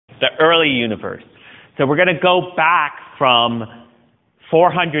the early universe. So we're going to go back from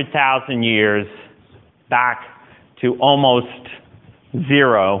 400,000 years back to almost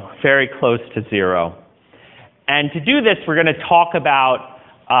zero, very close to zero. And to do this, we're going to talk about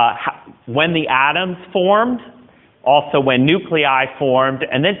when the atoms formed, also when nuclei formed,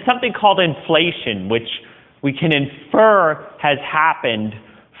 and then something called inflation, which we can infer has happened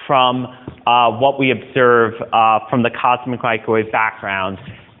from what we observe from the cosmic microwave background,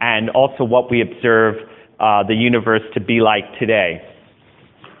 and also what we observe the universe to be like today.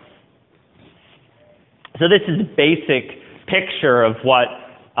 So this is a basic picture of what,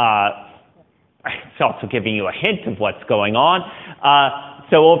 it's also giving you a hint of what's going on.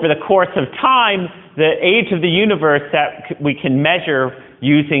 So over the course of time, the age of the universe that we can measure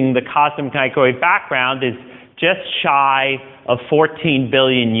using the cosmic microwave background is just shy of 14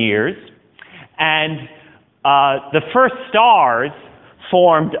 billion years. And the first stars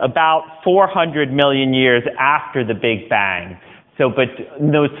formed about 400 million years after the Big Bang. So, but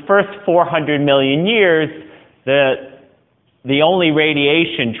in those first 400 million years, the only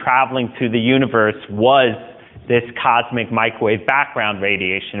radiation traveling through the universe was this cosmic microwave background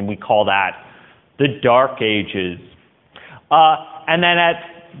radiation. We call that the Dark Ages. And then at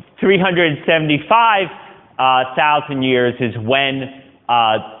 375,000 years is when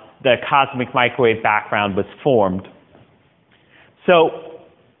the cosmic microwave background was formed. So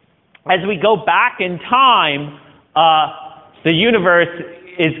as we go back in time, the universe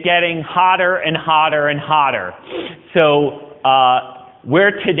is getting hotter and hotter and hotter. So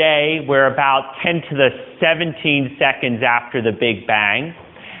we're about 10 to the 17 seconds after the Big Bang.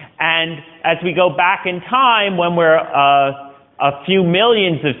 And as we go back in time, when we're a few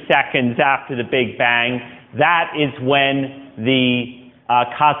millions of seconds after the Big Bang, that is when the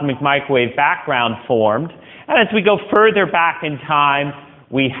cosmic microwave background formed. And as we go further back in time,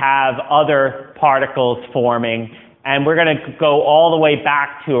 we have other particles forming. And we're going to go all the way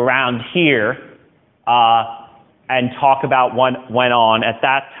back to around here and talk about what went on at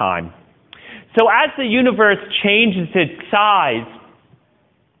that time. So as the universe changes its size,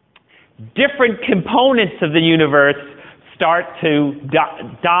 different components of the universe start to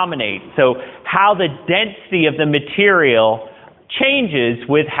dominate. So how the density of the material changes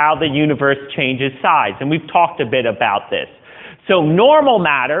with how the universe changes size. And we've talked a bit about this. So normal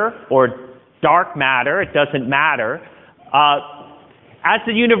matter, or dark matter, it doesn't matter. As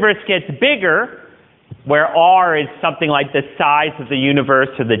the universe gets bigger, where R is something like the size of the universe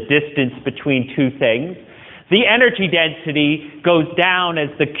or the distance between two things, the energy density goes down as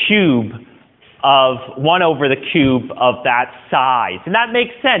the cube of 1 over the cube of that size. And that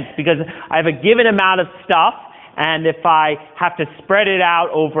makes sense because I have a given amount of stuff, and if I have to spread it out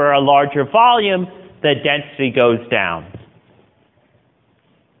over a larger volume, the density goes down.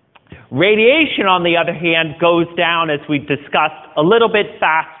 Radiation, on the other hand, goes down, as we've discussed, a little bit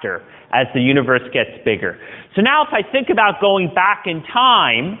faster as the universe gets bigger. So now if I think about going back in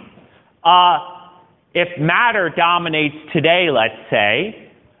time, if matter dominates today, let's say,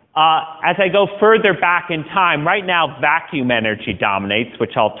 as I go further back in time, right now vacuum energy dominates,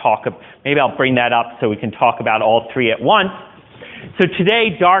 which maybe I'll bring that up so we can talk about all three at once. So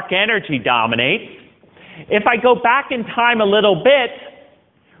today dark energy dominates. If I go back in time a little bit,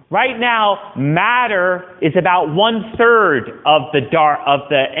 right now matter is about 1/3 of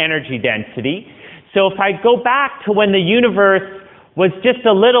the energy density. So if I go back to when the universe was just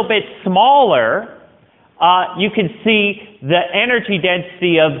a little bit smaller, you can see the energy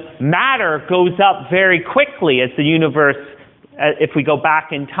density of matter goes up very quickly as the universe, if we go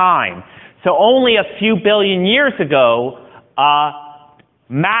back in time. So only a few billion years ago,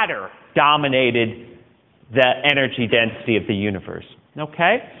 matter dominated the energy density of the universe.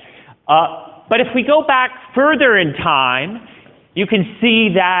 Okay? But if we go back further in time, you can see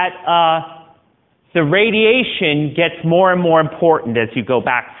that the radiation gets more and more important as you go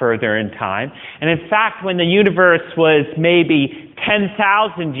back further in time. And in fact, when the universe was maybe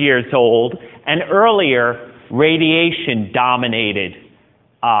 10,000 years old and earlier, radiation dominated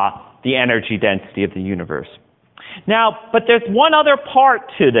the energy density of the universe. Now, but there's one other part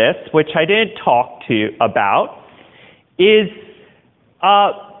to this, which I didn't talk to you about, is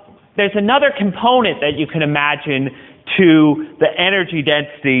there's another component that you can imagine to the energy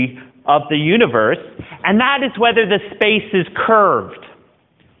density of the universe, and that is whether the space is curved,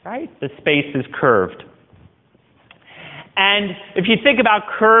 right? The space is curved. And if you think about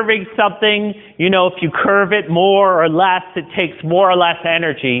curving something, you know, if you curve it more or less, it takes more or less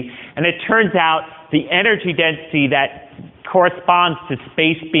energy, and it turns out the energy density that corresponds to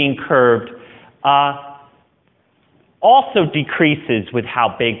space being curved also decreases with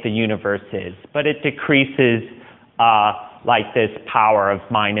how big the universe is, but it decreases like this power of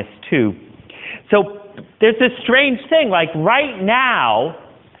 -2. So there's this strange thing, like right now,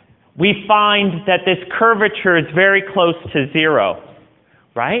 we find that this curvature is very close to 0,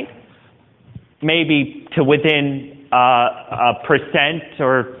 right? Maybe to within a percent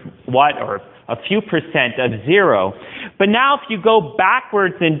or a few percent of 0. But now if you go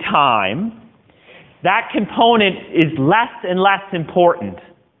backwards in time, that component is less and less important.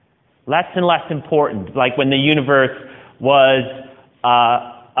 Less and less important. Like when the universe was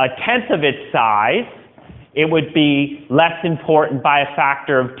a tenth of its size, it would be less important by a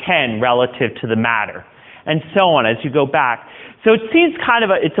factor of 10 relative to the matter, and so on as you go back. So it seems kind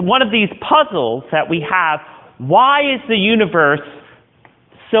of it's one of these puzzles that we have. Why is the universe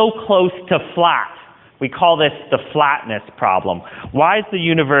so close to flat? We call this the flatness problem. Why is the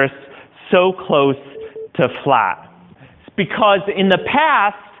universe so close to flat? It's because in the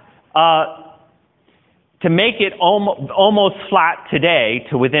past, to make it almost flat today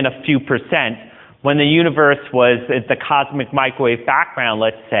to within a few percent, when the universe was at the cosmic microwave background,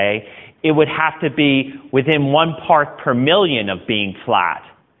 let's say, it would have to be within 1 part per million of being flat.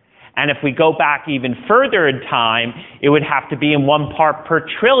 And if we go back even further in time, it would have to be in 1 part per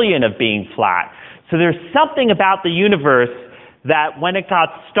trillion of being flat. So there's something about the universe that when it got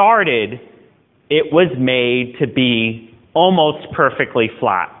started, it was made to be almost perfectly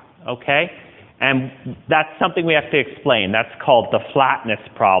flat, okay? And that's something we have to explain. That's called the flatness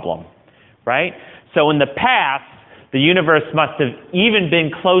problem, right? So in the past, the universe must have even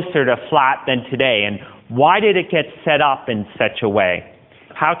been closer to flat than today. And why did it get set up in such a way?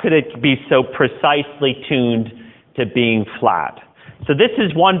 How could it be so precisely tuned to being flat? So this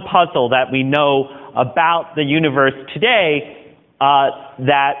is one puzzle that we know about the universe today,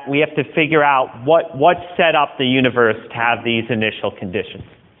 that we have to figure out what set up the universe to have these initial conditions.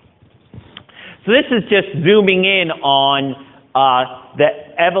 So this is just zooming in on the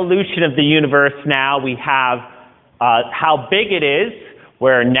evolution of the universe now. We have how big it is,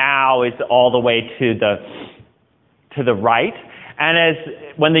 where now is all the way to the right. And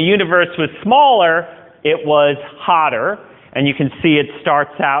when the universe was smaller, it was hotter. And you can see it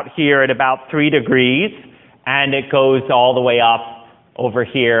starts out here at about 3 degrees, and it goes all the way up over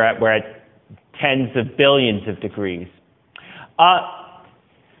here we're at tens of billions of degrees.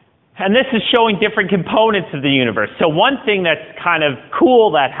 And this is showing different components of the universe. So one thing that's kind of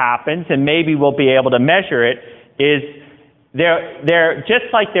cool that happens, and maybe we'll be able to measure it, is there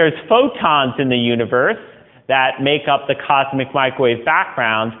just like there's photons in the universe that make up the cosmic microwave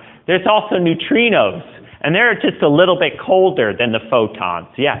background, there's also neutrinos. And they're just a little bit colder than the photons.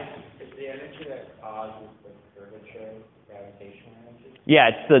 Yes? Is the energy that causes the curvature gravitational energy? Yeah,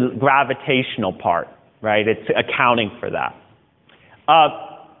 it's the gravitational part, right? It's accounting for that.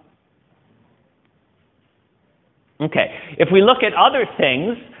 Okay, if we look at other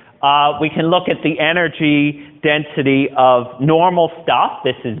things, we can look at the energy density of normal stuff.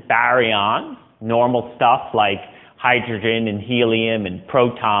 This is baryon, normal stuff like hydrogen and helium and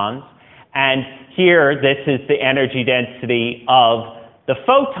protons. And here, this is the energy density of the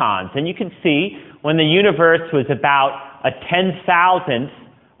photons. And you can see when the universe was about a 10,000th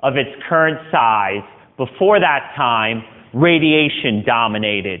of its current size, before that time, radiation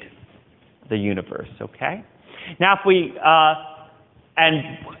dominated the universe, okay? Now, if we,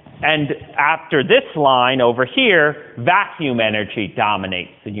 and after this line over here, vacuum energy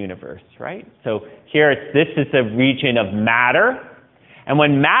dominates the universe, right? So here, this is the region of matter. And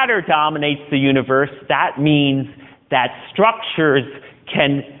when matter dominates the universe, that means that structures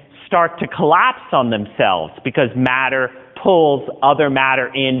can start to collapse on themselves because matter pulls other matter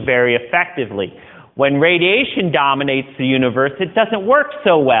in very effectively. When radiation dominates the universe, it doesn't work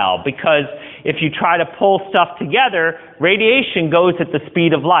so well because if you try to pull stuff together, radiation goes at the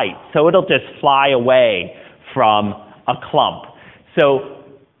speed of light, so it'll just fly away from a clump. So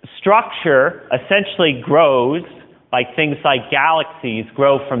structure essentially grows, like things like galaxies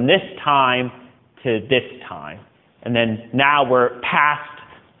grow from this time to this time. And then now we're past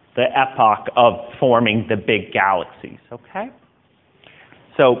the epoch of forming the big galaxies, okay?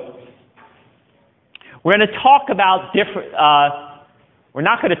 So we're going to talk about different, we're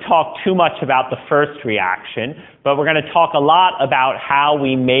not going to talk too much about the first reaction, but we're going to talk a lot about how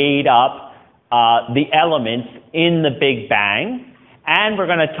we made up the elements in the Big Bang. And we're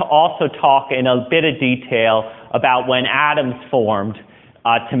going to also talk in a bit of detail about when atoms formed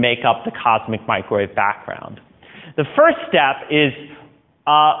to make up the cosmic microwave background. The first step is,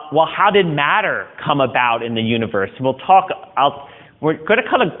 well, how did matter come about in the universe? We'll talk, we're going to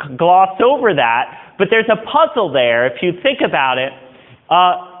kind of gloss over that, but there's a puzzle there. If you think about it,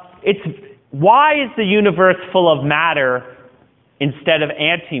 why is the universe full of matter instead of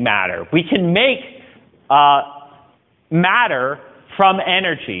antimatter? We can make matter from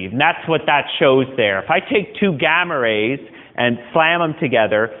energy, and that's what that shows there. If I take two gamma rays and slam them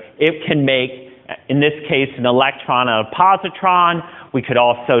together, it can make, in this case, an electron and a positron. We could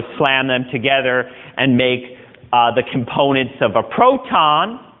also slam them together and make the components of a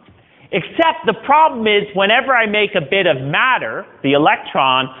proton. Except the problem is, whenever I make a bit of matter, the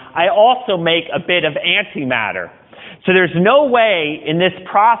electron, I also make a bit of antimatter. So there's no way in this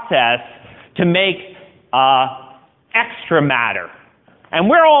process to make extra matter. And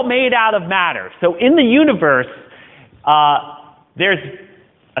we're all made out of matter. So in the universe, there's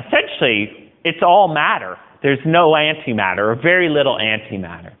essentially, it's all matter. There's no antimatter, or very little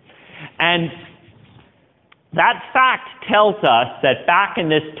antimatter. And that fact tells us that back in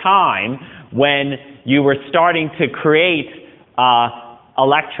this time, when you were starting to create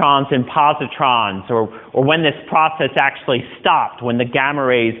electrons and positrons, or when this process actually stopped, when the gamma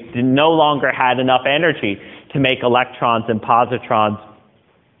rays no longer had enough energy to make electrons and positrons,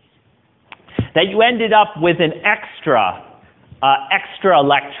 that you ended up with an extra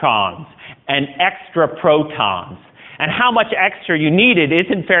electrons and extra protons. And how much extra you needed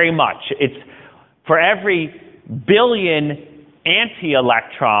isn't very much. It's for every billion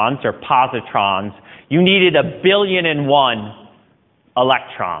anti-electrons or positrons, you needed 1,000,000,001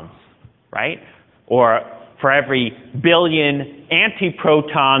 electrons, right? Or for every billion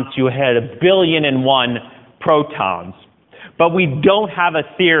antiprotons, you had 1,000,001 protons. But we don't have a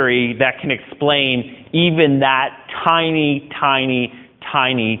theory that can explain even that tiny, tiny,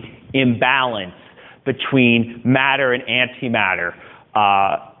 tiny imbalance between matter and antimatter.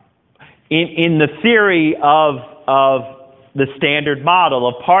 In the theory of the standard model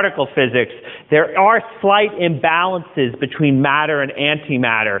of particle physics, there are slight imbalances between matter and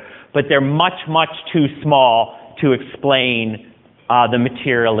antimatter, but they're much, much too small to explain the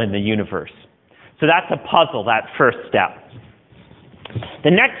material in the universe. So that's a puzzle, that first step.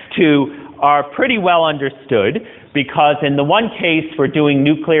 The next two are pretty well understood, because in the one case we're doing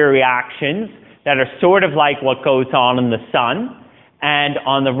nuclear reactions that are sort of like what goes on in the sun, and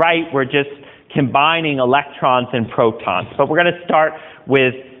on the right we're just combining electrons and protons. But we're going to start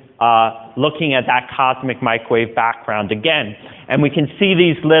with looking at that cosmic microwave background again. And we can see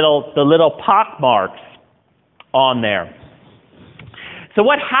the little pock marks on there. So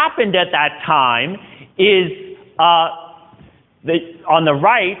what happened at that time is on the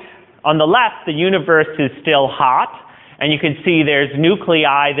right, on the left, the universe is still hot, and you can see there's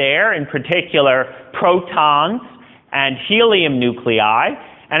nuclei there, in particular protons and helium nuclei.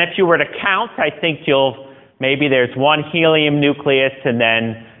 And if you were to count, I think maybe there's one helium nucleus and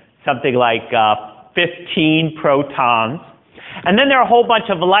then something like 15 protons. And then there are a whole bunch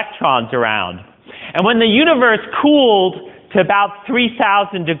of electrons around. And when the universe cooled to about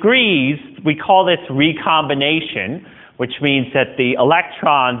 3,000 degrees, we call this recombination, which means that the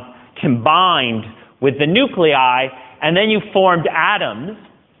electrons combined with the nuclei, and then you formed atoms,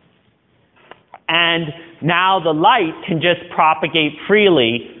 and now the light can just propagate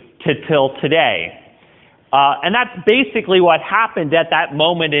freely till today. And that's basically what happened at that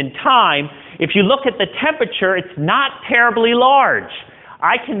moment in time. If you look at the temperature, it's not terribly large.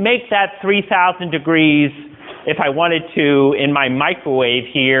 I can make that 3,000 degrees if I wanted to in my microwave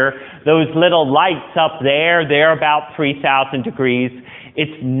here. Those little lights up there, they're about 3,000 degrees.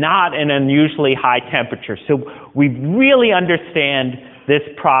 It's not an unusually high temperature. So we really understand this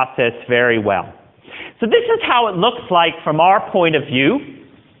process very well. So this is how it looks like from our point of view.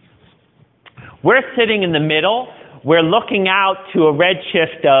 We're sitting in the middle. We're looking out to a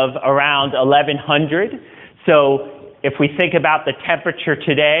redshift of around 1100. So if we think about the temperature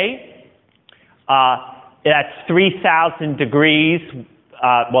today, that's 3,000 degrees.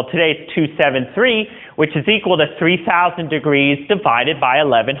 Well, today it's 273, which is equal to 3,000 degrees divided by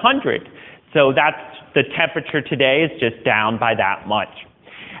 1100. So that's the temperature today is just down by that much.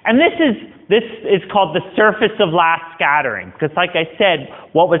 And this is called the surface of last scattering, because like I said,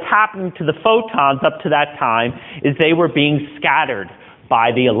 what was happening to the photons up to that time is they were being scattered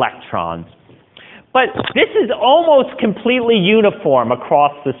by the electrons. But this is almost completely uniform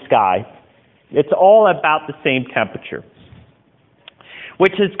across the sky. It's all about the same temperature,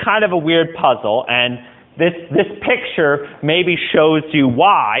 which is kind of a weird puzzle, and this picture maybe shows you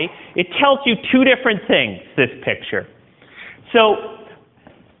why. It tells you two different things, this picture. So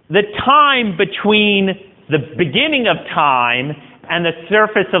the time between the beginning of time and the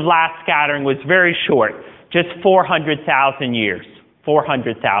surface of last scattering was very short, just 400,000 years.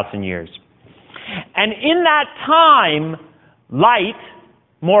 400,000 years. And in that time, light,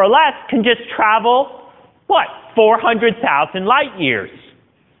 more or less, can just travel, 400,000 light years,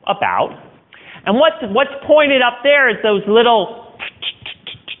 about. And what's pointed up there is those little,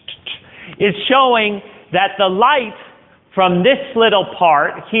 is showing that the light from this little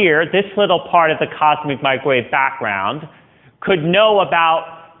part here, this little part of the cosmic microwave background, could know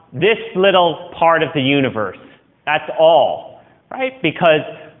about this little part of the universe. That's all, right? Because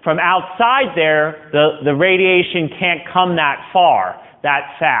from outside there, the radiation can't come that far,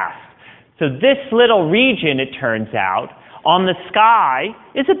 that fast. So this little region, it turns out, on the sky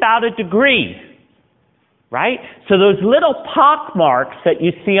is about a degree, right? So those little pock marks that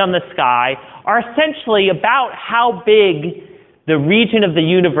you see on the sky are essentially about how big the region of the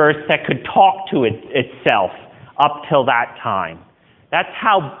universe that could talk to itself up till that time. That's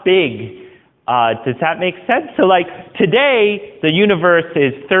how big. Does that make sense? So like today, the universe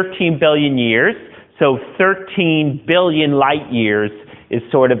is 13 billion years. So 13 billion light years is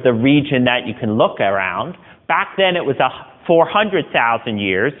sort of the region that you can look around. Back then, it was 400,000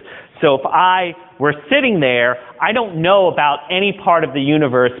 years. So if I were sitting there, I don't know about any part of the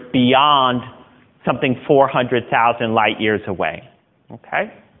universe beyond something 400,000 light years away.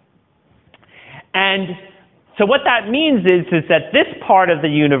 Okay? And so what that means is that this part of the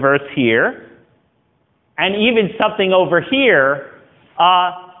universe here, and even something over here,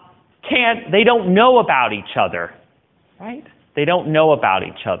 they don't know about each other, right? They don't know about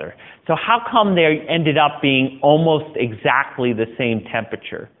each other. So how come they ended up being almost exactly the same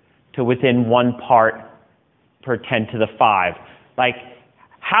temperature to within 1 part per 10 to the 5? Like,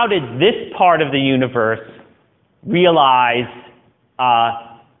 how did this part of the universe realize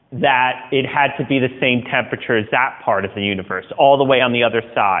that it had to be the same temperature as that part of the universe, all the way on the other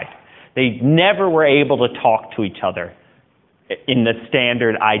side? They never were able to talk to each other in the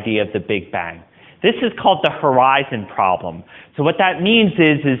standard idea of the Big Bang. This is called the horizon problem. So what that means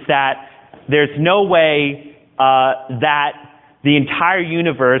is that there's no way that the entire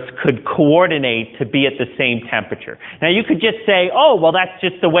universe could coordinate to be at the same temperature. Now you could just say, oh, well, that's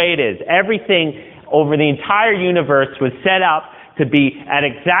just the way it is. Everything over the entire universe was set up to be at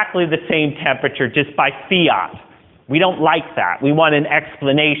exactly the same temperature just by fiat. We don't like that. We want an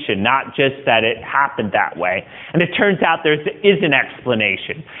explanation, not just that it happened that way. And it turns out there is an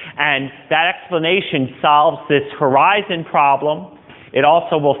explanation. And that explanation solves this horizon problem. It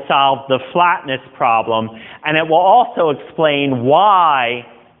also will solve the flatness problem. And it will also explain why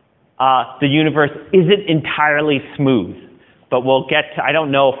the universe isn't entirely smooth. But we'll get to, I don't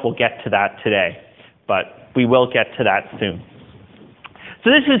know if we'll get to that today, but we will get to that soon. So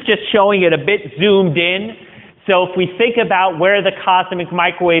this is just showing it a bit zoomed in. So if we think about where the cosmic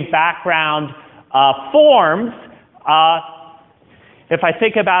microwave background forms, if I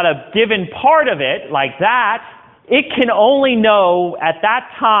think about a given part of it like that, it can only know at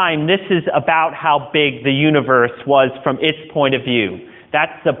that time this is about how big the universe was from its point of view.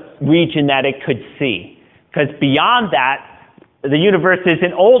 That's the region that it could see. Because beyond that, the universe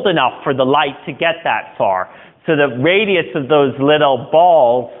isn't old enough for the light to get that far. So the radius of those little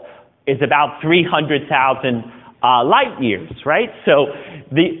balls is about 300,000 light years, right? So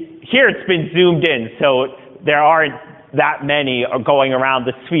here it's been zoomed in, so there aren't that many going around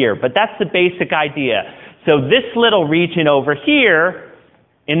the sphere. But that's the basic idea. So this little region over here,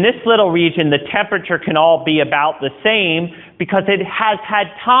 in this little region, the temperature can all be about the same because it has had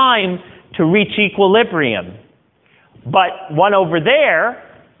time to reach equilibrium. But one over there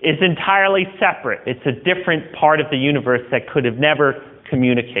is entirely separate. It's a different part of the universe that could have never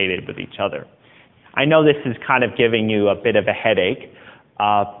communicated with each other. I know this is kind of giving you a bit of a headache,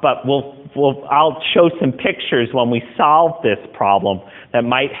 but I'll show some pictures when we solve this problem that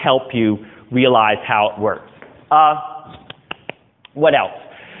might help you realize how it works. What else?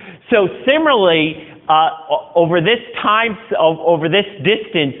 So similarly, over this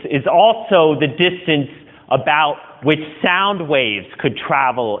distance is also the distance about which sound waves could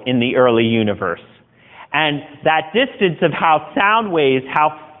travel in the early universe. And that distance of how sound waves,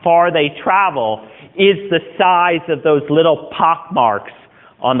 how far they travel, is the size of those little pock marks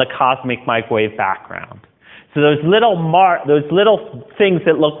on the cosmic microwave background. So those little things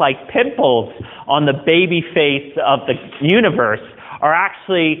that look like pimples on the baby face of the universe are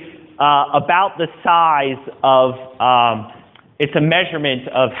actually about the size of, it's a measurement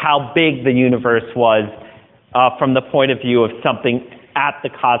of how big the universe was from the point of view of something at the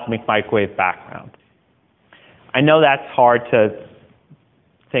cosmic microwave background. I know that's hard to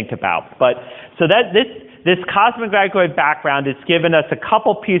think about, but so that this cosmic microwave background has given us a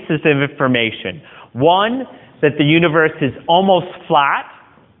couple pieces of information. One, that the universe is almost flat.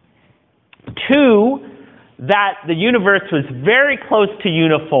 2, that the universe was very close to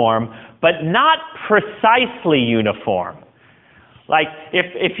uniform, but not precisely uniform. Like,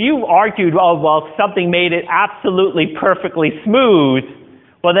 if you argued, oh, well, something made it absolutely perfectly smooth,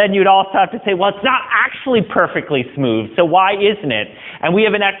 well, then you'd also have to say, well, it's not actually perfectly smooth, so why isn't it? And we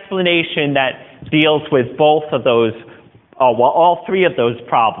have an explanation that deals with both of those, all 3 of those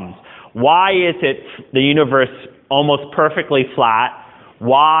problems. Why is it the universe almost perfectly flat?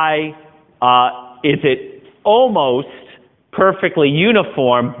 Why is it almost perfectly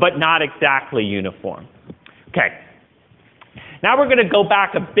uniform, but not exactly uniform? Okay. Now we're going to go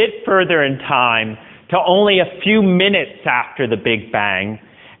back a bit further in time to only a few minutes after the Big Bang.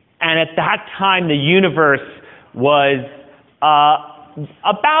 And at that time, the universe was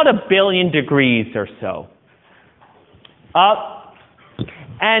about 1 billion degrees or so.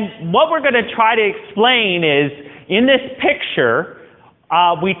 And what we're going to try to explain is, in this picture,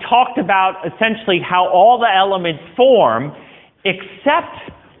 we talked about essentially how all the elements form,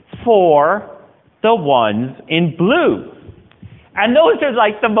 except for the ones in blue. And those are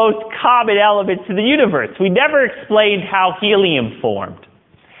like the most common elements in the universe. We never explained how helium formed.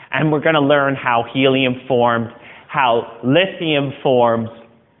 And we're going to learn how helium formed, how lithium forms,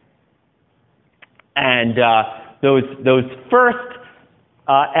 and those first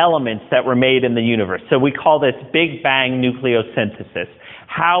elements that were made in the universe. So we call this Big Bang nucleosynthesis,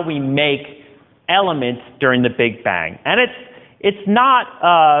 how we make elements during the Big Bang. And it's not,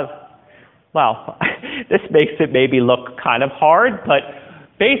 well, this makes it maybe look kind of hard, but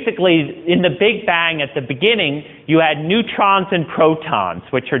basically in the Big Bang at the beginning, you had neutrons and protons,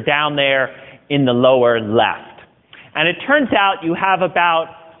 which are down there in the lower left. And it turns out you have about,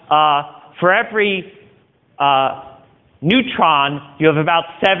 for every neutron, you have about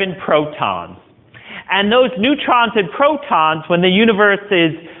 7 protons. And those neutrons and protons, when the universe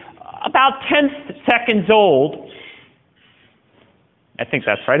is about 10 seconds old, I think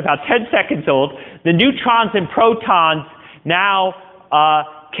that's right, about 10 seconds old, the neutrons and protons now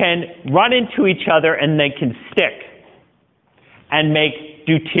can run into each other and they can stick and make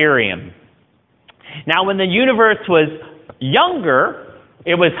deuterium. Now, when the universe was younger,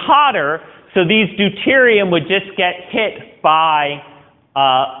 it was hotter, so these deuterium would just get hit by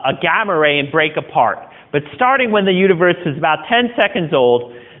a gamma ray and break apart. But starting when the universe is about 10 seconds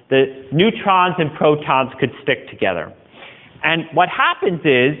old, the neutrons and protons could stick together. And what happens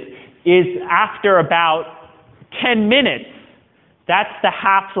is after about 10 minutes, that's the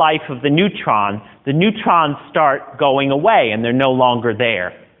half-life of the neutrons start going away and they're no longer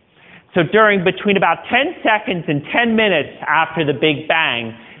there. So between about 10 seconds and 10 minutes after the Big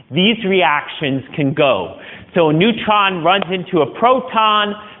Bang, these reactions can go. So a neutron runs into a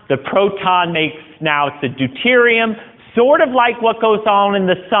proton, the proton now it's a deuterium, sort of like what goes on in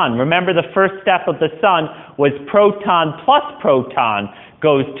the sun. Remember, the first step of the sun was proton plus proton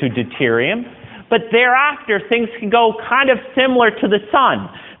goes to deuterium. But thereafter, things can go kind of similar to the sun.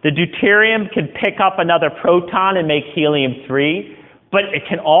 The deuterium can pick up another proton and make helium-3, but it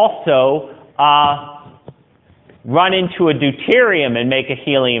can also run into a deuterium and make a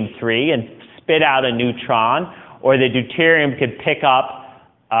helium-3 and spit out a neutron, or the deuterium could pick up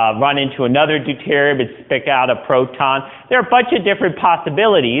run into another deuterium and spit out a proton. There are a bunch of different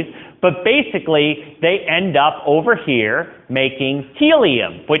possibilities, but basically they end up over here making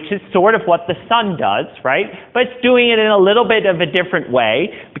helium, which is sort of what the sun does, right? But it's doing it in a little bit of a different way,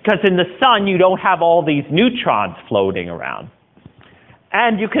 because in the sun you don't have all these neutrons floating around.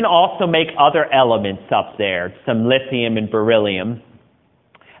 And you can also make other elements up there, some lithium and beryllium,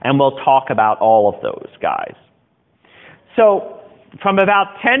 and we'll talk about all of those guys. So from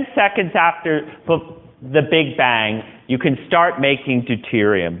about 10 seconds after the Big Bang, you can start making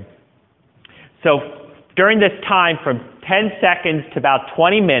deuterium. So during this time, from 10 seconds to about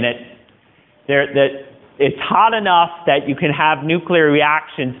 20 minutes, it's hot enough that you can have nuclear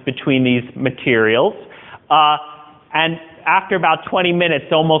reactions between these materials. And after about 20 minutes,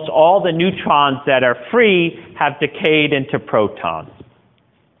 almost all the neutrons that are free have decayed into protons.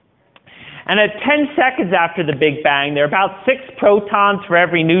 And at 10 seconds after the Big Bang, there are about 6 protons for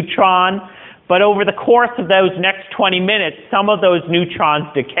every neutron. But over the course of those next 20 minutes, some of those neutrons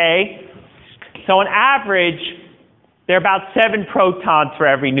decay. So on average, there are about 7 protons for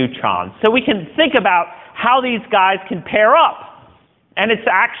every neutron. So we can think about how these guys can pair up. And it's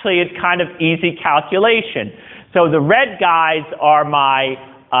actually a kind of easy calculation. So the red guys are my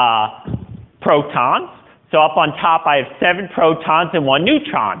protons. So up on top, I have 7 protons and 1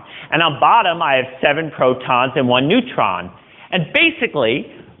 neutron. And on bottom, I have 7 protons and 1 neutron. And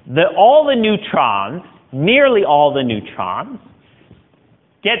basically, all the neutrons nearly all the neutrons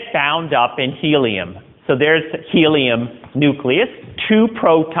get bound up in helium. So there's helium nucleus, 2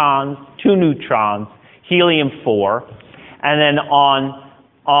 protons, 2 neutrons, helium-4, and then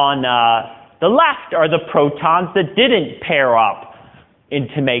on the left are the protons that didn't pair up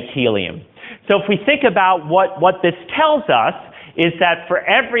to make helium. So if we think about what this tells us, is that for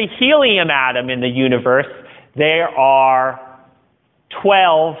every helium atom in the universe, there are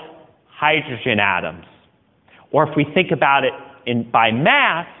 12 hydrogen atoms. Or if we think about it by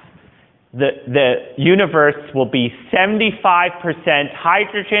mass, the universe will be 75%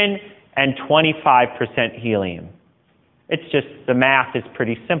 hydrogen and 25% helium. It's just, the math is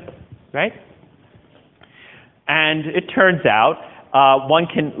pretty simple, right? And it turns out one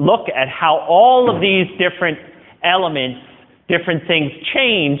can look at how all of these different elements, different things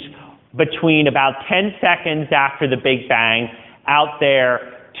change between about 10 seconds after the Big Bang out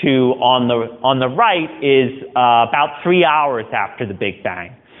there to on the right is about 3 hours after the Big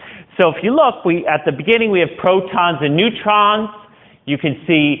Bang. So if you look, at the beginning we have protons and neutrons. You can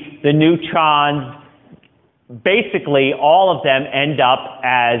see the neutrons, basically all of them end up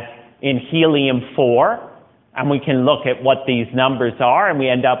as in helium-4, and we can look at what these numbers are, and we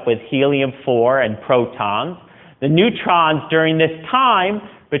end up with helium-4 and protons. The neutrons during this time,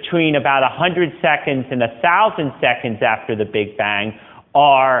 between about 100 seconds and 1,000 seconds after the Big Bang,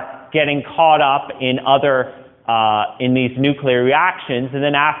 are getting caught up in in these nuclear reactions, and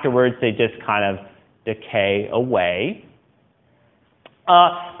then afterwards they just kind of decay away.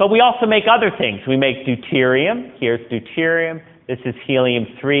 But we also make other things. We make deuterium. Here's deuterium. This is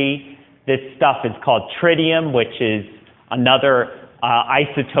helium-3. This stuff is called tritium, which is another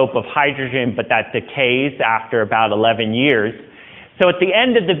isotope of hydrogen, but that decays after about 11 years. So at the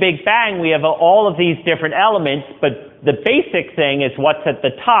end of the Big Bang, we have all of these different elements, but the basic thing is what's at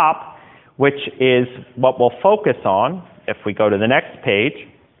the top, which is what we'll focus on if we go to the next page.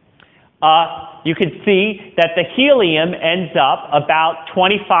 You can see that the helium ends up about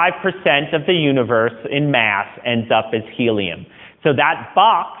 25% of the universe in mass ends up as helium. So that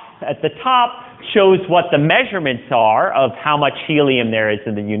box at the top shows what the measurements are of how much helium there is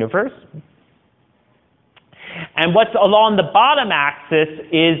in the universe. And what's along the bottom axis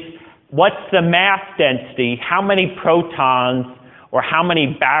is what's the mass density, how many protons or how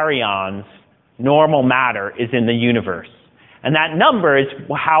many baryons, normal matter, is in the universe. And that number is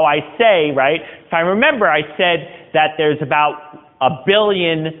how I say, right? If I remember, I said that there's about 1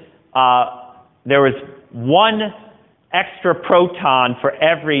 billion, there was 1 extra proton for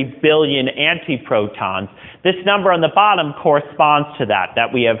every billion antiprotons. This number on the bottom corresponds to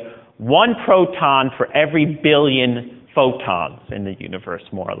that we have 1 proton for every billion photons in the universe,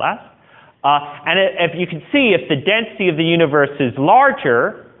 more or less. And if you can see, if the density of the universe is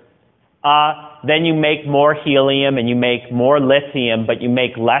larger, then you make more helium and you make more lithium, but you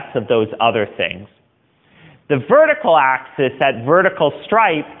make less of those other things. The vertical axis, that vertical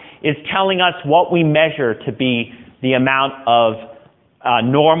stripe, is telling us what we measure to be the amount of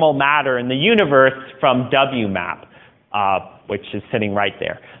normal matter in the universe from WMAP, which is sitting right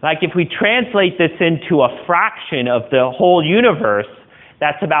there. Like if we translate this into a fraction of the whole universe,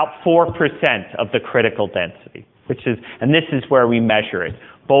 that's about 4% of the critical density, and this is where we measure it,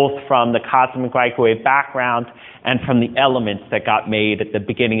 both from the cosmic microwave background and from the elements that got made at the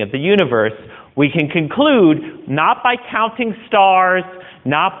beginning of the universe. We can conclude, not by counting stars,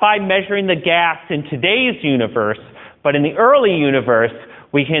 not by measuring the gas in today's universe, but in the early universe,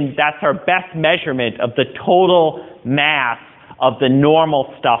 that's our best measurement of the total mass of the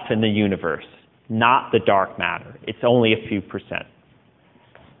normal stuff in the universe, not the dark matter. It's only a few percent.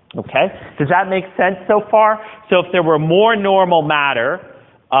 Okay? Does that make sense so far? So if there were more normal matter,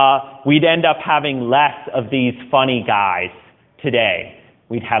 we'd end up having less of these funny guys today.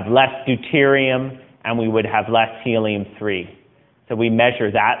 We'd have less deuterium, and we would have less helium-3. So we measure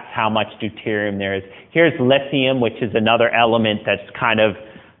that's how much deuterium there is. Here's lithium, which is another element that's kind of,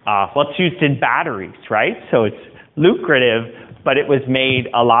 it's used in batteries, right? So it's lucrative, but it was made,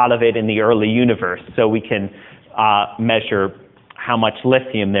 a lot of it, in the early universe. So we can measure how much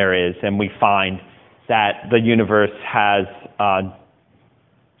lithium there is, and we find that the universe has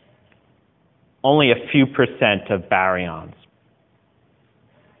only a few percent of baryons.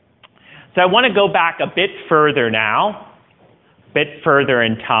 So I want to go back a bit further now, a bit further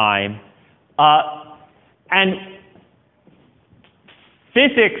in time. And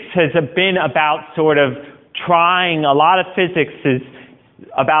physics has been about sort of a lot of physics is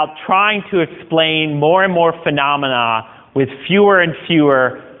about trying to explain more and more phenomena with fewer and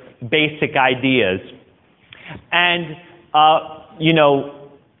fewer basic ideas. And,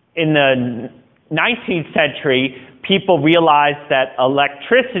 in the 19th century, people realized that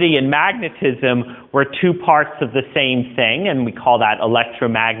electricity and magnetism were two parts of the same thing, and we call that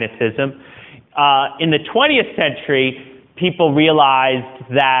electromagnetism. In the 20th century, people realized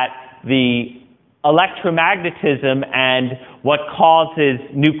that the electromagnetism and what causes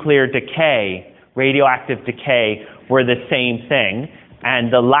nuclear decay, radioactive decay, were the same thing.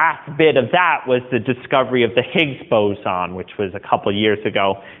 And the last bit of that was the discovery of the Higgs boson, which was a couple years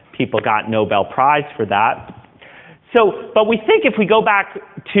ago. People got Nobel Prize for that. But we think if we go back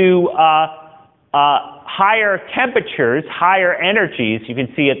to higher temperatures, higher energies, you can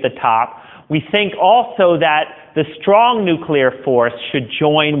see at the top, we think also that the strong nuclear force should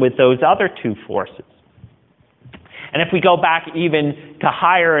join with those other two forces. And if we go back even to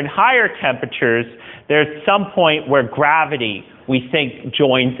higher and higher temperatures, there's some point where gravity, we think,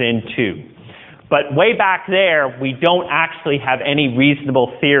 joins in too. But way back there, we don't actually have any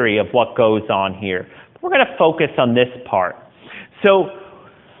reasonable theory of what goes on here. We're going to focus on this part. So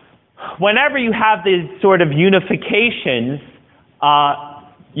whenever you have these sort of unifications,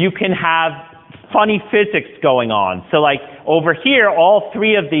 you can have funny physics going on. So like over here, all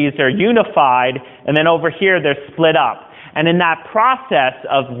three of these are unified, and then over here they're split up. And in that process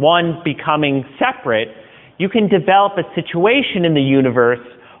of one becoming separate, you can develop a situation in the universe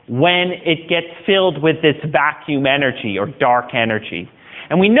when it gets filled with this vacuum energy or dark energy.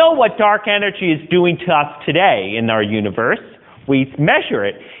 And we know what dark energy is doing to us today in our universe. We measure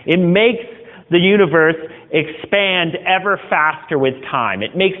it. It makes the universe expand ever faster with time.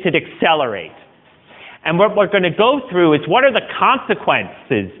 It makes it accelerate. And what we're going to go through is what are the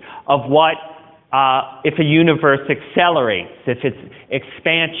consequences of what if a universe accelerates, if its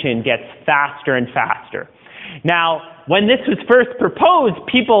expansion gets faster and faster. Now, when this was first proposed,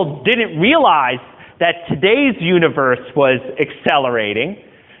 people didn't realize that today's universe was accelerating,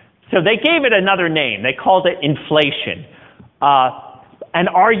 so they gave it another name. They called it inflation. And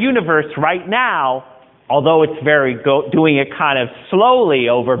our universe right now, although it's doing it kind of slowly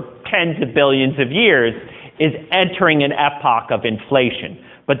over tens of billions of years, is entering an epoch of inflation.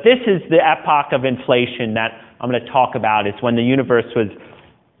 But this is the epoch of inflation that I'm going to talk about, is when the universe was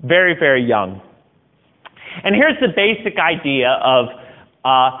very, very young. And here's the basic idea of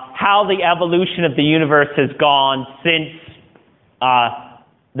how the evolution of the universe has gone since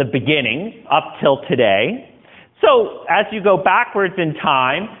the beginning up till today. So as you go backwards in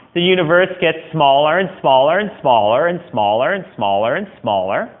time, the universe gets smaller and smaller and smaller and smaller and smaller and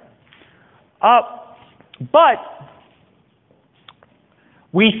smaller. But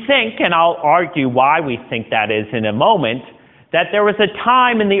we think, and I'll argue why we think that is in a moment, that there was a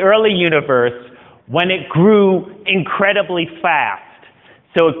time in the early universe when it grew incredibly fast.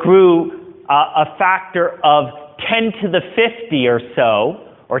 So it grew a factor of 10 to the 50 or so,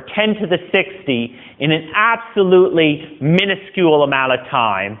 or 10 to the 60 in an absolutely minuscule amount of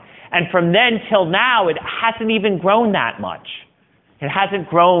time. And from then till now, it hasn't even grown that much. It hasn't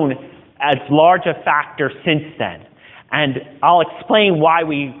grown as large a factor since then. And I'll explain why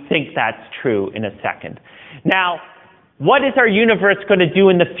we think that's true in a second. Now, what is our universe going to do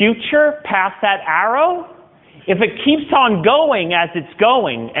in the future past that arrow? If it keeps on going as it's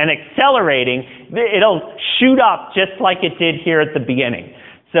going and accelerating, it'll shoot up just like it did here at the beginning.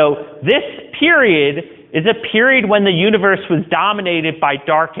 So this period is a period when the universe was dominated by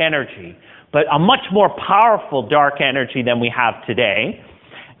dark energy, but a much more powerful dark energy than we have today.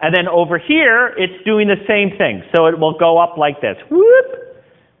 And then over here, it's doing the same thing. So it will go up like this. Whoop!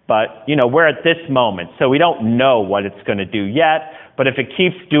 But, we're at this moment, so we don't know what it's going to do yet. But if it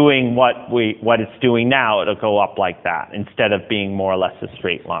keeps doing what it's doing now, it'll go up like that instead of being more or less a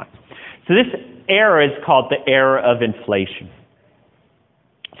straight line. So this era is called the era of inflation.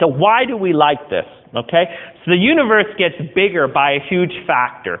 So why do we like this? Okay? So the universe gets bigger by a huge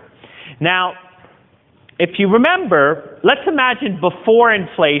factor. Now, if you remember, let's imagine before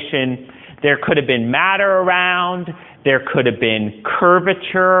inflation, there could have been matter around, there could have been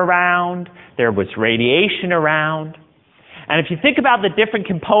curvature around, there was radiation around. And if you think about the different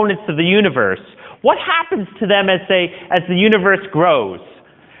components of the universe, what happens to them as the universe grows?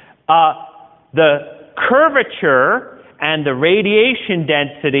 The curvature and the radiation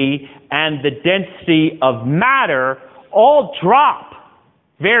density and the density of matter all drop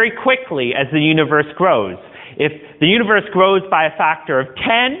very quickly as the universe grows. If the universe grows by a factor of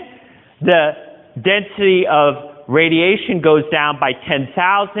 10, the density of radiation goes down by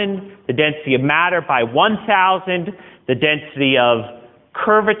 10,000, the density of matter by 1,000, the density of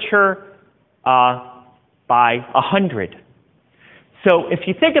curvature by 100. So if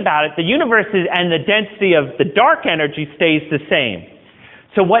you think about it, the universe and the density of the dark energy stays the same.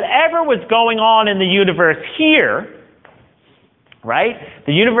 So whatever was going on in the universe here, right,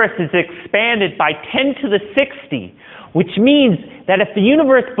 the universe is expanded by 10 to the 60, which means that if the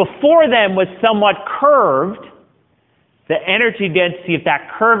universe before then was somewhat curved, the energy density of that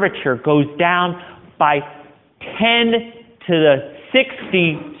curvature goes down by 10 to the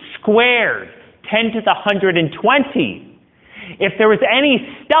 60 squared, 10 to the 120. If there was any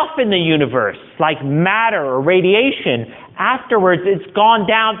stuff in the universe, like matter or radiation, afterwards it's gone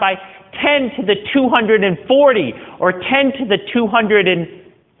down by 10 to the 240, or 10 to the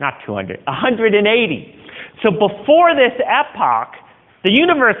 180. So before this epoch, the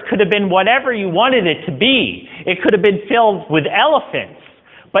universe could have been whatever you wanted it to be. It could have been filled with elephants.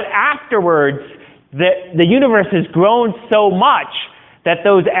 But afterwards, the universe has grown so much that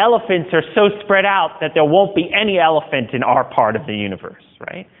those elephants are so spread out that there won't be any elephant in our part of the universe,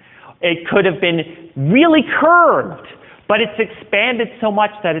 right? It could have been really curved, but it's expanded so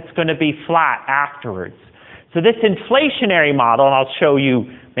much that it's going to be flat afterwards. So this inflationary model, and I'll show you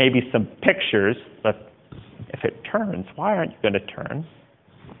maybe some pictures, but if it turns, why aren't you going to turn?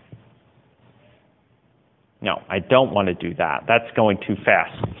 No, I don't want to do that. That's going too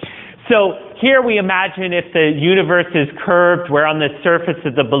fast. So here we imagine if the universe is curved, we're on the surface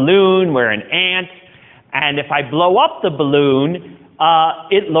of the balloon, we're an ant, and if I blow up the balloon,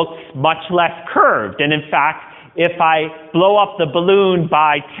 it looks much less curved. And in fact, if I blow up the balloon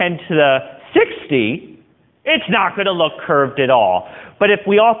by 10 to the 60, it's not going to look curved at all. But if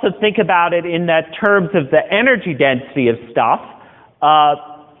we also think about it in that terms of the energy density of stuff,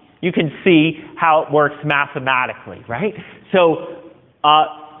 you can see how it works mathematically, right? So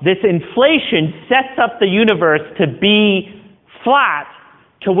this inflation sets up the universe to be flat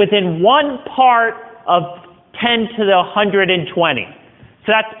to within 1 part of 10 to the 120. So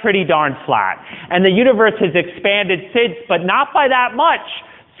that's pretty darn flat. And the universe has expanded since, but not by that much.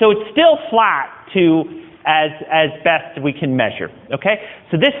 So it's still flat to as best we can measure. Okay?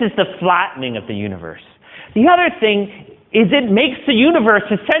 So this is the flattening of the universe. The other thing is it makes the universe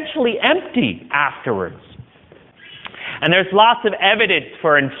essentially empty afterwards. And there's lots of evidence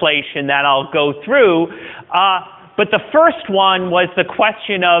for inflation that I'll go through. But the first one was the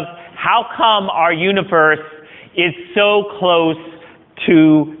question of how come our universe is so close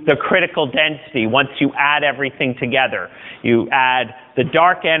to the critical density once you add everything together. You add the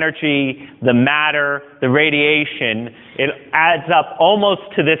dark energy, the matter, the radiation. It adds up almost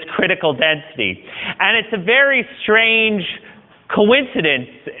to this critical density. And it's a very strange coincidence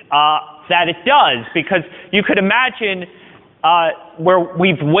that it does, because you could imagine where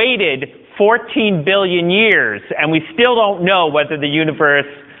we've waited 14 billion years and we still don't know whether the universe,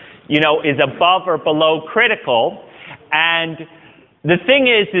 is above or below critical. And the thing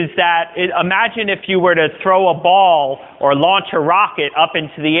is that imagine if you were to throw a ball or launch a rocket up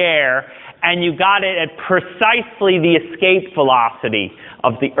into the air and you got it at precisely the escape velocity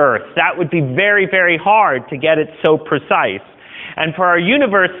of the Earth. That would be very, very hard to get it so precise. And for our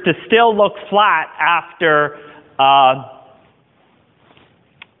universe to still look flat after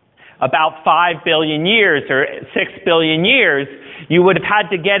about 5 billion years or 6 billion years, you would have had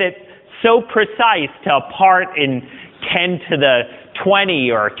to get it so precise to a part in 10 to the 20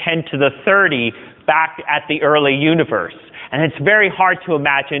 or 10 to the 30 back at the early universe. And it's very hard to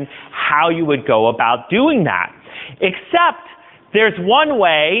imagine how you would go about doing that. Except there's one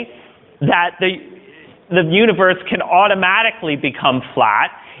way that the universe can automatically become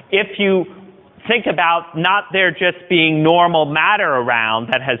flat if you think about not there just being normal matter around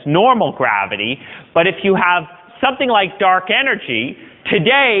that has normal gravity, but if you have something like dark energy.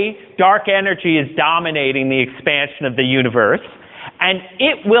 Today, dark energy is dominating the expansion of the universe, and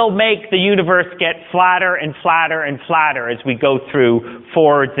it will make the universe get flatter and flatter and flatter as we go through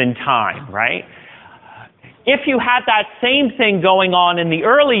forwards in time, right? If you had that same thing going on in the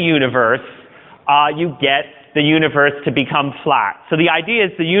early universe, you get the universe to become flat. So the idea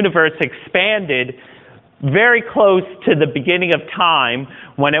is the universe expanded very close to the beginning of time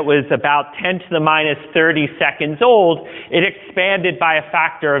when it was about 10 to the minus 30 seconds old. It expanded by a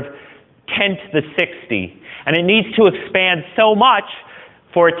factor of 10 to the 60. And it needs to expand so much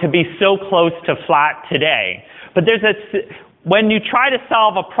for it to be so close to flat today. But when you try to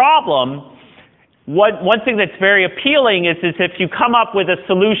solve a problem, one thing that's very appealing is if you come up with a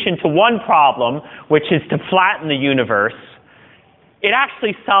solution to one problem, which is to flatten the universe, it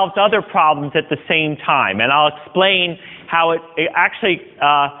actually solves other problems at the same time. And I'll explain how it actually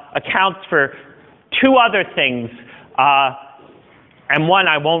accounts for two other things, and one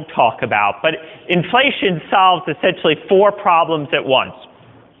I won't talk about. But inflation solves essentially four problems at once.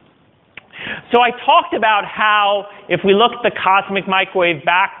 So I talked about how if we look at the cosmic microwave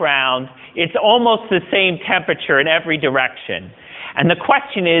background, it's almost the same temperature in every direction. And the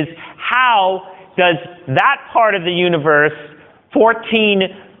question is, how does that part of the universe,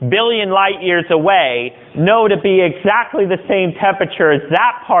 14 billion light years away, know to be exactly the same temperature as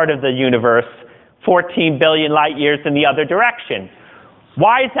that part of the universe, 14 billion light years in the other direction?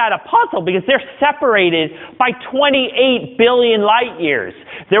 Why is that a puzzle? Because they're separated by 28 billion light years.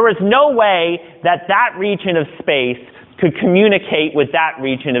 There was no way that that region of space could communicate with that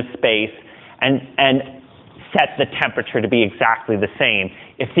region of space and set the temperature to be exactly the same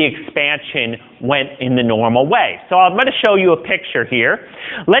if the expansion went in the normal way. So I'm going to show you a picture here.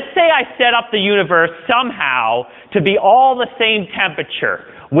 Let's say I set up the universe somehow to be all the same temperature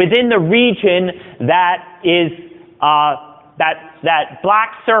within the region that is that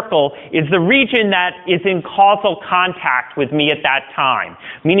black circle is the region that is in causal contact with me at that time,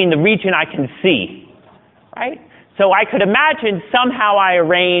 meaning the region I can see, right? So I could imagine somehow I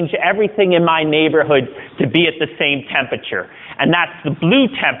arrange everything in my neighborhood to be at the same temperature, and that's the blue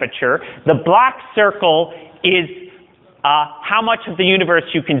temperature. The black circle is how much of the universe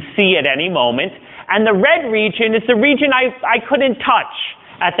you can see at any moment, and the red region is the region I couldn't touch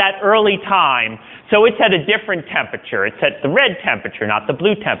at that early time. So it's at a different temperature. It's at the red temperature, not the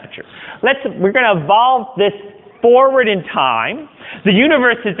blue temperature. We're going to evolve this forward in time. The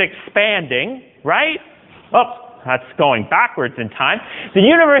universe is expanding, right? Oh, that's going backwards in time. The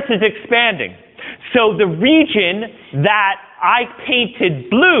universe is expanding. So the region that I painted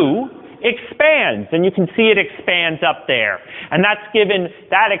blue expands, and you can see it expands up there. And that's given,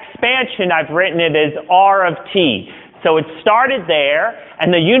 that expansion, I've written it as R of t. So it started there,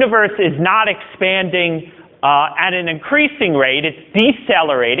 and the universe is not expanding at an increasing rate. It's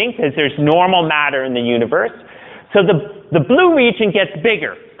decelerating because there's normal matter in the universe. So the blue region gets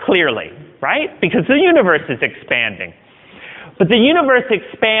bigger, clearly, right? Because the universe is expanding. But the universe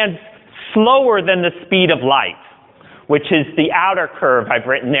expands slower than the speed of light, which is the outer curve I've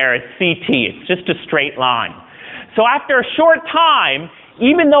written there as ct. It's just a straight line. So after a short time,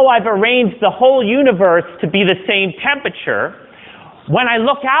 even though I've arranged the whole universe to be the same temperature, when I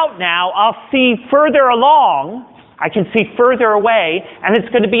look out now, I'll see further along, I can see further away, and it's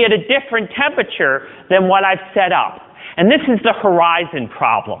going to be at a different temperature than what I've set up. And this is the horizon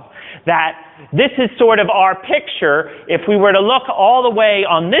problem, that this is sort of our picture. If we were to look all the way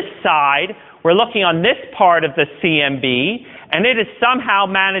on this side, we're looking on this part of the CMB, and it has somehow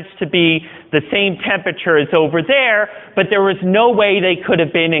managed to be the same temperature as over there, but there was no way they could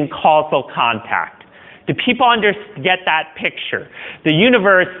have been in causal contact. Do people get that picture? The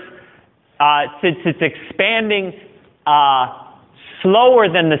universe, since it's expanding slower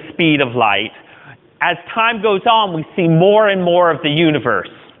than the speed of light, as time goes on, we see more and more of the universe,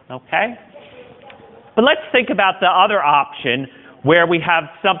 okay? But let's think about the other option, where we have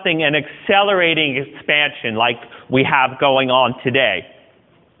something, an accelerating expansion like we have going on today.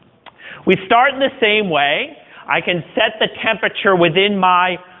 We start in the same way. I can set the temperature within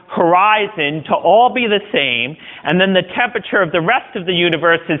my horizon to all be the same, and then the temperature of the rest of the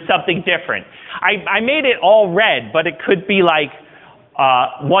universe is something different. I made it all red, but it could be like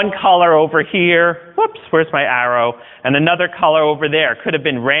one color over here, whoops, where's my arrow, and another color over there. Could have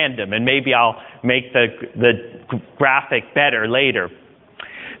been random, and maybe I'll make the graphic better later.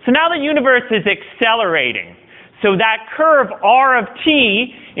 So now the universe is accelerating. So that curve R of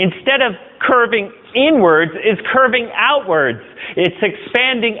t, instead of curving inwards, is curving outwards. It's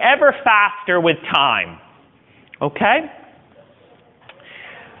expanding ever faster with time. Okay?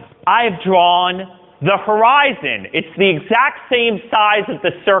 I've drawn the horizon. It's the exact same size of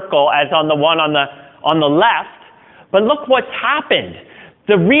the circle as on the one on the left, but look what's happened.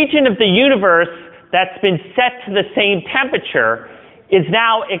 The region of the universe that's been set to the same temperature is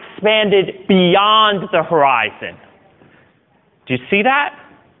now expanded beyond the horizon. Do you see that?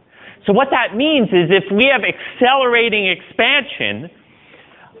 So what that means is if we have accelerating expansion,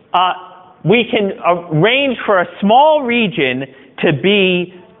 we can arrange for a small region to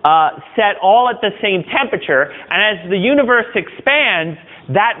be set all at the same temperature, and as the universe expands,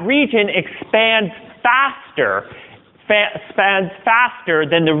 that region expands faster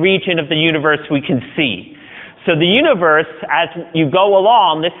than the region of the universe we can see. So the universe, as you go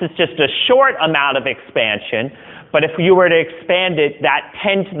along, this is just a short amount of expansion, but if you were to expand it that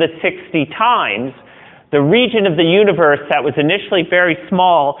 10 to the 60 times, the region of the universe that was initially very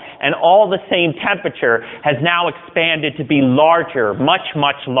small and all the same temperature has now expanded to be larger, much,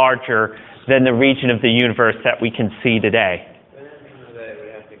 much larger than the region of the universe that we can see today.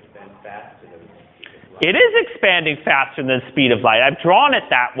 It is expanding faster than the speed of light. I've drawn it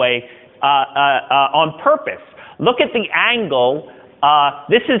that way on purpose. Look at the angle.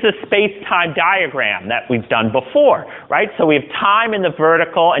 This is a space-time diagram that we've done before, right? So we have time in the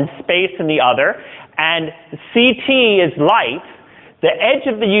vertical and space in the other, and CT is light. The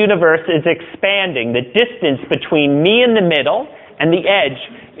edge of the universe is expanding. The distance between me in the middle and the edge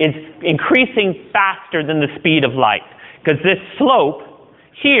is increasing faster than the speed of light, because this slope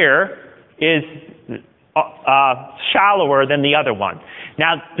here is shallower than the other one.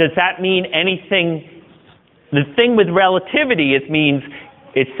 Now, does that mean anything? The thing with relativity,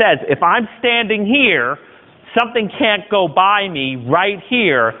 it says, if I'm standing here, something can't go by me right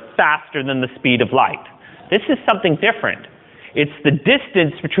here faster than the speed of light. This is something different. It's the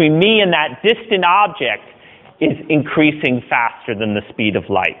distance between me and that distant object is increasing faster than the speed of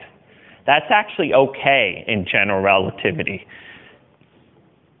light. That's actually okay in general relativity.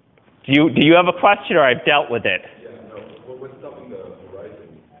 Do you have a question, or I've dealt with it? Yeah, no. What's stopping the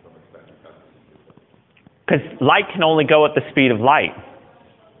horizon from expanding faster? Because light can only go at the speed of light.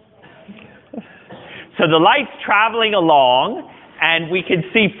 So the light's traveling along, and we can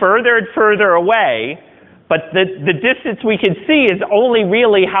see further and further away, but the distance we can see is only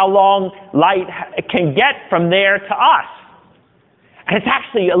really how long light can get from there to us. And it's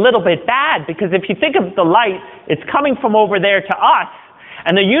actually a little bit bad, because if you think of the light, it's coming from over there to us,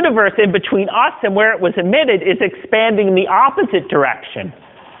 and the universe in between us and where it was emitted is expanding in the opposite direction.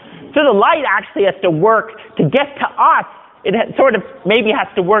 So the light actually has to work to get to us. It sort of maybe has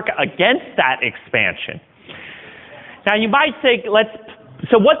to work against that expansion. Now you might think,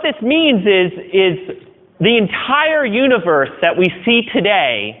 so what this means is the entire universe that we see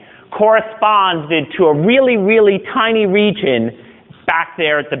today corresponded to a really, really tiny region back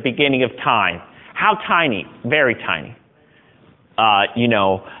there at the beginning of time. How tiny? Very tiny.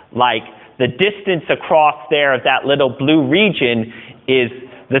 Like the distance across there of that little blue region is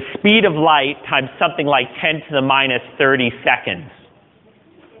the speed of light times something like 10 to the minus 30 seconds.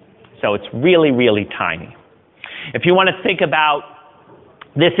 So it's really, really tiny. If you want to think about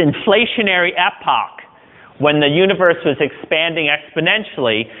this inflationary epoch, when the universe was expanding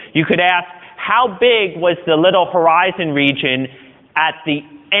exponentially, you could ask, how big was the little horizon region at the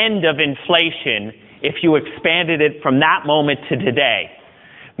end of inflation if you expanded it from that moment to today?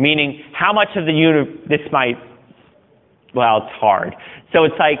 Meaning, how much of the it's hard. So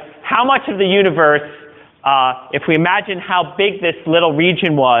it's like, how much of the universe, if we imagine how big this little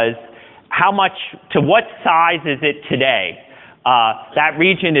region was, to what size is it today? That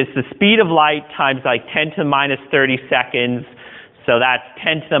region is the speed of light times like 10 to the minus 30 seconds. So that's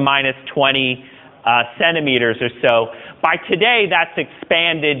 10 to the minus 20 centimeters or so. By today, that's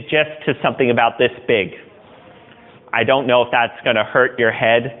expanded just to something about this big. I don't know if that's going to hurt your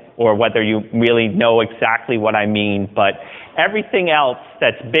head or whether you really know exactly what I mean, but everything else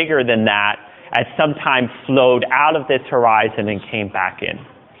that's bigger than that has sometimes flowed out of this horizon and came back in.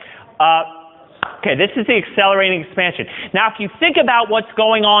 Okay, this is the accelerating expansion. Now, if you think about what's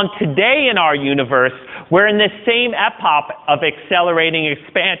going on today in our universe, we're in this same epoch of accelerating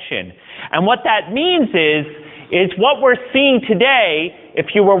expansion. And what that means is what we're seeing today, if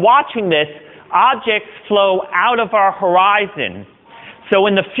you were watching this, objects flow out of our horizon. So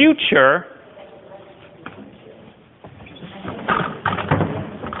in the future,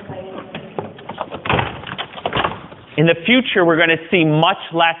 we're going to see much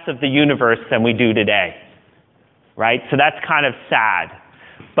less of the universe than we do today, right? So that's kind of sad.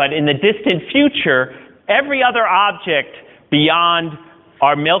 But in the distant future, every other object beyond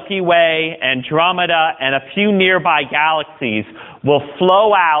our Milky Way, Andromeda, and a few nearby galaxies will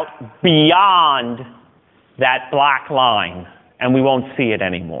flow out beyond that black line, and we won't see it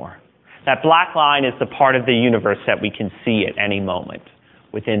anymore. That black line is the part of the universe that we can see at any moment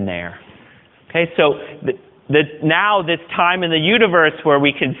within there. Okay, so now this time in the universe where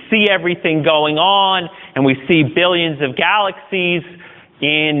we can see everything going on, and we see billions of galaxies,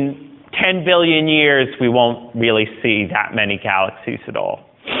 in 10 billion years, we won't really see that many galaxies at all.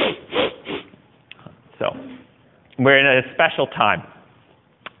 So we're in a special time.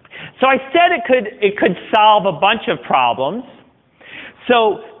 So I said it could solve a bunch of problems.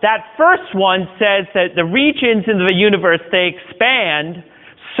 So that first one says that the regions in the universe, they expand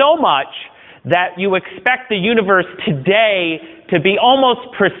so much that you expect the universe today to be almost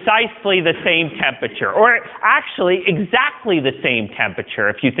precisely the same temperature, or actually exactly the same temperature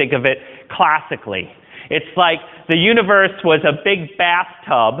if you think of it classically. It's like the universe was a big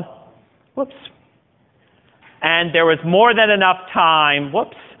bathtub, and there was more than enough time,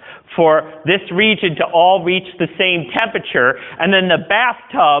 for this region to all reach the same temperature, and then the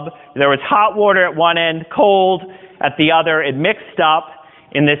bathtub, there was hot water at one end, cold at the other, it mixed up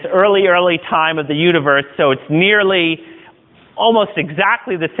in this early time of the universe, so it's nearly almost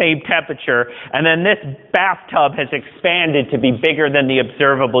exactly the same temperature, and then this bathtub has expanded to be bigger than the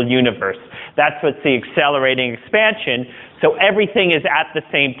observable universe. That's what's the accelerating expansion, so everything is at the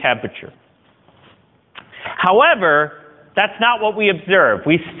same temperature. However, that's not what we observe.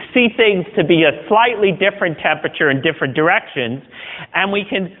 We see things to be a slightly different temperature in different directions, and we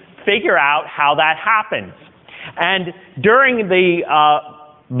can figure out how that happens. And during the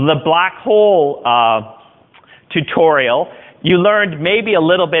black hole tutorial, you learned maybe a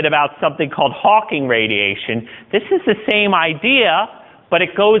little bit about something called Hawking radiation. This is the same idea, but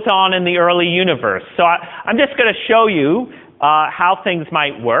it goes on in the early universe. So I'm just going to show you how things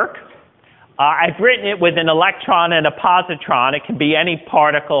might work. I've written it with an electron and a positron. It can be any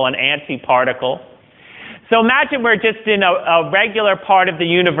particle and antiparticle. So imagine we're just in a regular part of the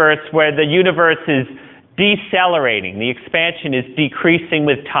universe where the universe is decelerating. The expansion is decreasing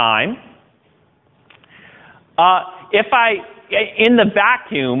with time. In the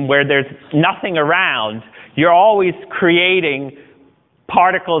vacuum where there's nothing around, you're always creating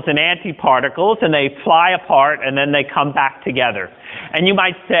particles and antiparticles, and they fly apart and then they come back together. And you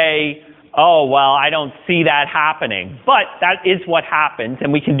might say, oh, well, I don't see that happening. But that is what happens,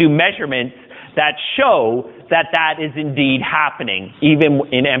 and we can do measurements that show that that is indeed happening, even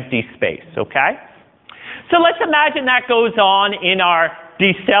in empty space, okay? So let's imagine that goes on in our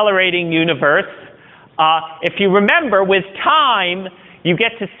decelerating universe. If you remember, with time, you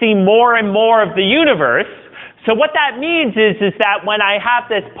get to see more and more of the universe. So what that means is that when I have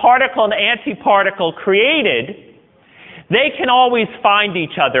this particle and antiparticle created, they can always find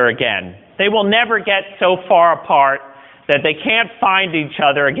each other again. They will never get so far apart that they can't find each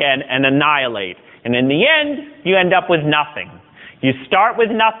other again and annihilate. And in the end, you end up with nothing. You start with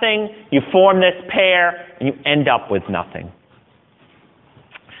nothing, you form this pair, and you end up with nothing.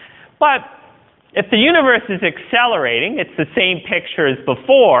 But if the universe is accelerating, it's the same picture as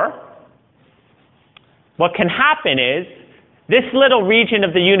before. What can happen is this little region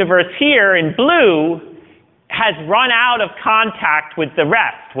of the universe here in blue has run out of contact with the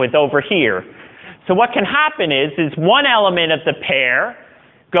rest, with over here. So what can happen is one element of the pair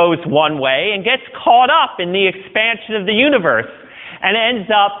goes one way and gets caught up in the expansion of the universe and ends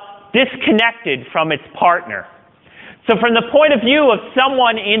up disconnected from its partner. So from the point of view of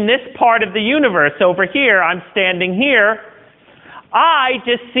someone in this part of the universe over here, I'm standing here, I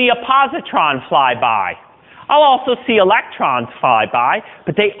just see a positron fly by. I'll also see electrons fly by,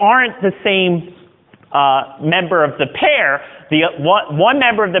 but they aren't the same member of the pair. One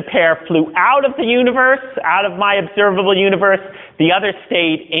member of the pair flew out of the universe, out of my observable universe. The other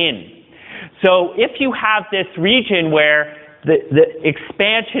stayed in. So if you have this region where the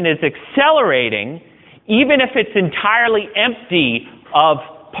expansion is accelerating, even if it's entirely empty of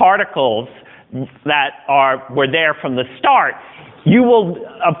particles that were there from the start,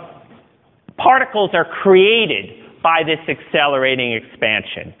 particles are created by this accelerating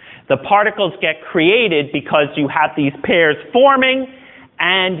expansion. The particles get created because you have these pairs forming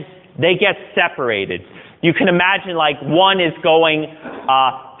and they get separated. You can imagine like one is going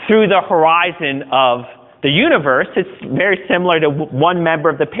through the horizon of the universe. It's very similar to one member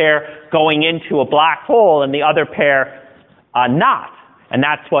of the pair going into a black hole and the other pair not. And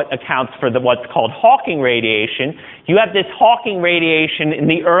that's what accounts for what's called Hawking radiation. You have this Hawking radiation in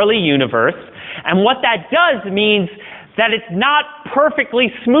the early universe, and what that does means that it's not perfectly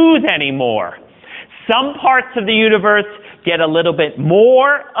smooth anymore. Some parts of the universe get a little bit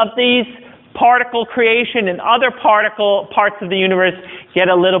more of these particle creation, and other parts of the universe get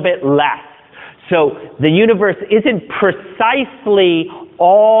a little bit less. So the universe isn't precisely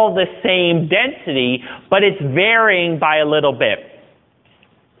all the same density, but it's varying by a little bit.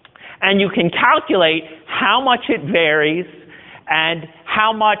 And you can calculate how much it varies and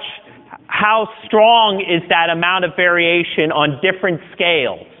how strong is that amount of variation on different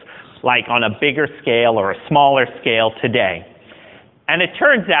scales, like on a bigger scale or a smaller scale today. And it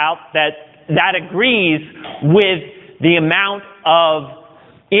turns out that agrees with the amount of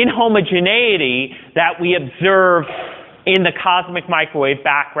inhomogeneity that we observe in the cosmic microwave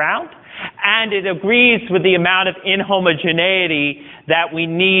background, and it agrees with the amount of inhomogeneity that we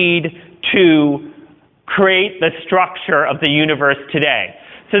need to create the structure of the universe today.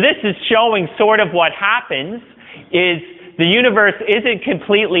 So this is showing sort of what happens is the universe isn't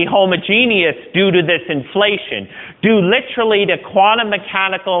completely homogeneous due to this inflation, due literally to quantum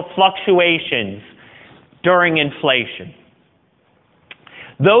mechanical fluctuations during inflation.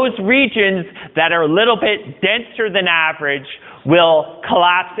 Those regions that are a little bit denser than average will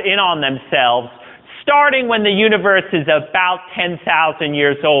collapse in on themselves starting when the universe is about 10,000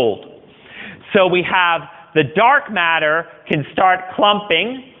 years old. So we have the dark matter can start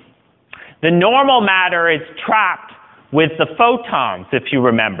clumping. The normal matter is trapped with the photons, if you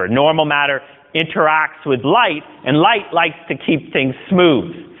remember. Normal matter interacts with light, and light likes to keep things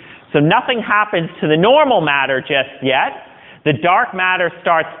smooth. So nothing happens to the normal matter just yet. The dark matter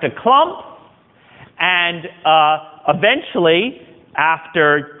starts to clump, and eventually,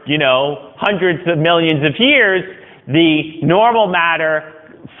 after, hundreds of millions of years, the normal matter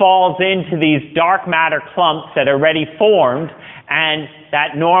falls into these dark matter clumps that are already formed, and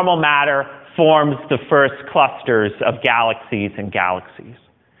that normal matter forms the first clusters of galaxies and galaxies.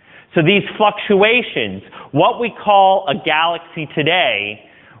 So these fluctuations, what we call a galaxy today,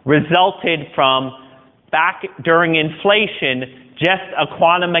 resulted from, back during inflation, just a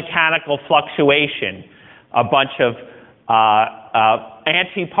quantum mechanical fluctuation, a bunch of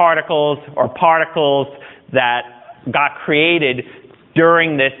antiparticles or particles that got created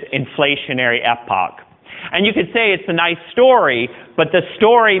during this inflationary epoch. And you could say it's a nice story, but the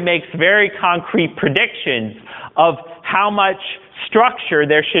story makes very concrete predictions of how much structure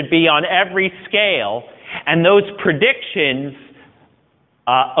there should be on every scale, and those predictions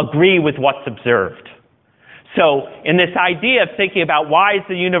agree with what's observed. So in this idea of thinking about why is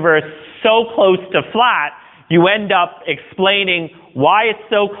the universe so close to flat, you end up explaining why it's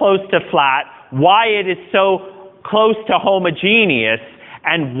so close to flat, why it is so close to homogeneous,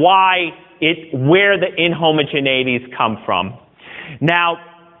 and where the inhomogeneities come from. Now,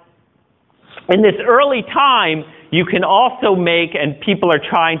 in this early time, you can also make, and people are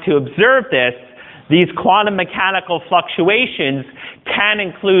trying to observe this, these quantum mechanical fluctuations can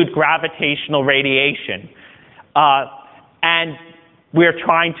include gravitational radiation. And we're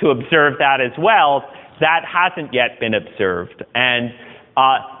trying to observe that as well. That hasn't yet been observed. And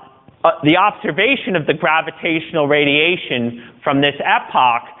the observation of the gravitational radiation from this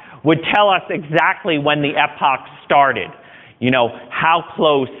epoch would tell us exactly when the epoch started. How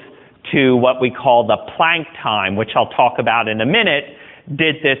close to what we call the Planck time, which I'll talk about in a minute,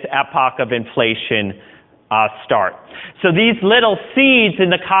 did this epoch of inflation start. So these little seeds in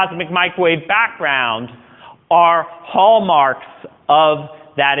the cosmic microwave background are hallmarks of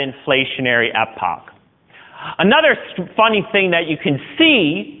that inflationary epoch. Another funny thing that you can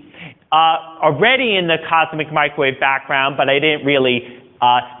see already in the cosmic microwave background, but I didn't really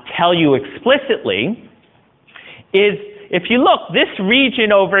tell you explicitly, is if you look, this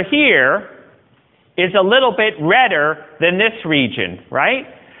region over here is a little bit redder than this region, right?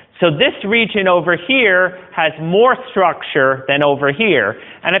 So this region over here has more structure than over here.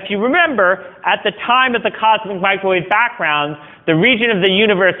 And if you remember, at the time of the cosmic microwave background, the region of the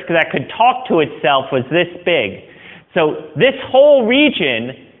universe that could talk to itself was this big. So this whole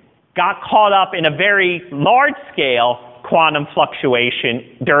region got caught up in a very large-scale quantum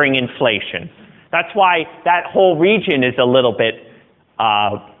fluctuation during inflation. That's why that whole region is a little bit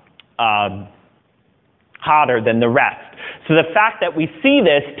hotter than the rest. So the fact that we see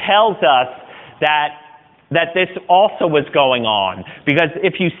this tells us that this also was going on. Because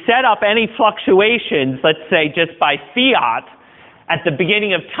if you set up any fluctuations, let's say just by fiat, at the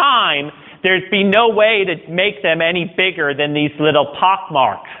beginning of time, there'd be no way to make them any bigger than these little pock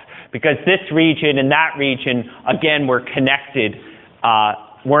marks. Because this region and that region, again, weren't connected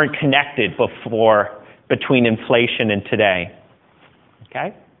before, between inflation and today.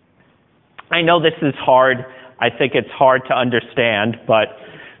 Okay? I know this is hard. I think it's hard to understand, but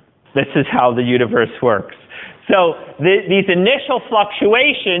this is how the universe works. So these initial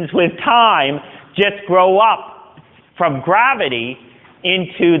fluctuations with time just grow up from gravity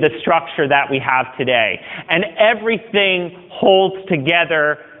into the structure that we have today. And everything holds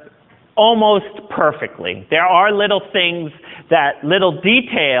together almost perfectly. There are little things, little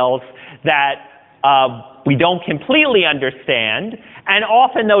details that we don't completely understand, and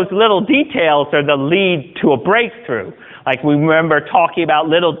often those little details are the lead to a breakthrough. Like we remember talking about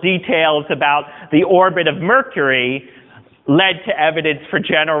little details about the orbit of Mercury led to evidence for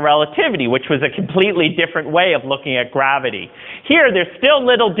general relativity, which was a completely different way of looking at gravity. Here, there's still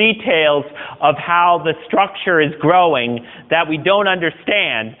little details of how the structure is growing that we don't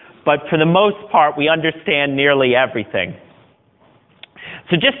understand, but for the most part, we understand nearly everything.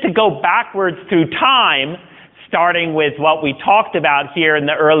 So just to go backwards through time, starting with what we talked about here in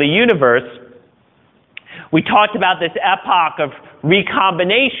the early universe, we talked about this epoch of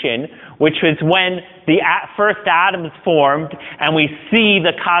recombination, which was when the first atoms formed, and we see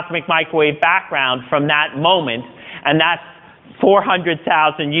the cosmic microwave background from that moment, and that's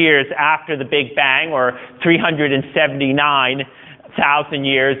 400,000 years after the Big Bang, or 379,000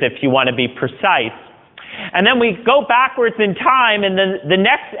 years if you want to be precise. And then we go backwards in time, and then the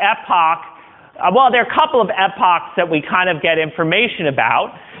next epoch, well, there are a couple of epochs that we kind of get information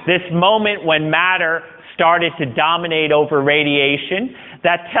about. This moment when matter started to dominate over radiation,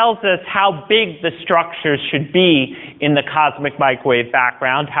 that tells us how big the structures should be in the cosmic microwave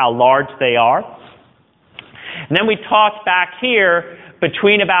background, how large they are. And then we toss back here,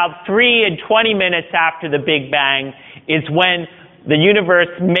 between about 3 and 20 minutes after the Big Bang is when the universe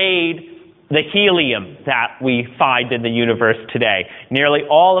made the helium that we find in the universe today. Nearly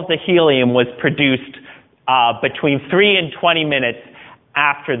all of the helium was produced between 3 and 20 minutes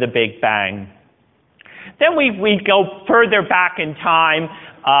after the Big Bang. Then we go further back in time.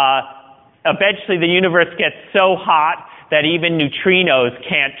 Eventually the universe gets so hot that even neutrinos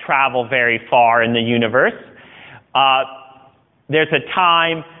can't travel very far in the universe. There's a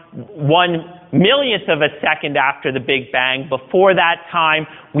time 1/1,000,000th of a second after the Big Bang. Before that time,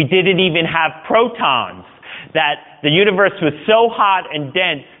 we didn't even have protons. That the universe was so hot and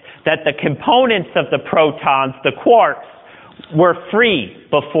dense that the components of the protons, the quarks, were free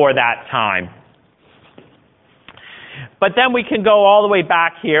before that time. But then we can go all the way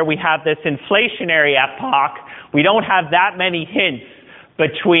back here. We have this inflationary epoch. We don't have that many hints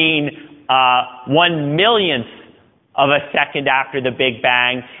between 1/1,000,000th of a second after the Big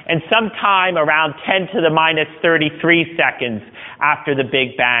Bang, and sometime around 10 to the minus 33 seconds after the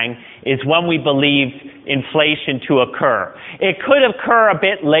Big Bang is when we believe inflation to occur. It could occur a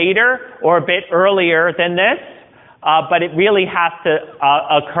bit later or a bit earlier than this, but it really has to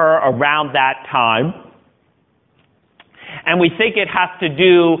occur around that time. And we think it has to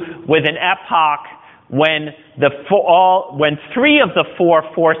do with an epoch when when 3 of the 4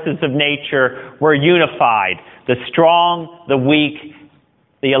 forces of nature were unified. The strong, the weak,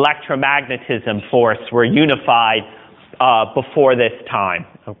 the electromagnetism force were unified before this time.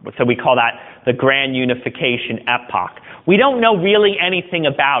 So we call that the grand unification epoch. We don't know really anything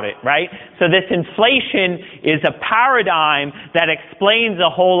about it, right? So this inflation is a paradigm that explains a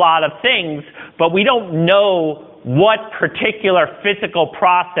whole lot of things, but we don't know what particular physical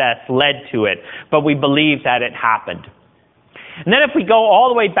process led to it, but we believe that it happened. And then if we go all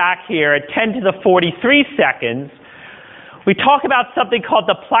the way back here at 10 to the 43 seconds, we talk about something called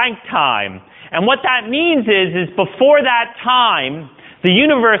the Planck time. And what that means is before that time, the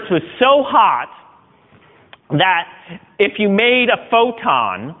universe was so hot that if you made a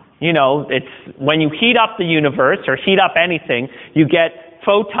photon, it's when you heat up the universe or heat up anything, you get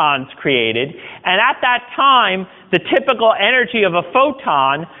photons created. And at that time, the typical energy of a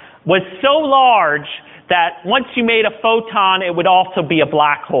photon was so large that once you made a photon, it would also be a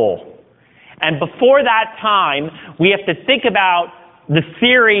black hole. And before that time, we have to think about the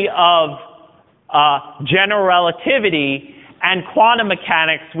theory of general relativity and quantum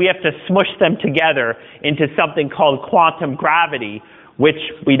mechanics. We have to smush them together into something called quantum gravity, which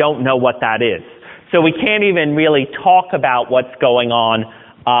we don't know what that is. So we can't even really talk about what's going on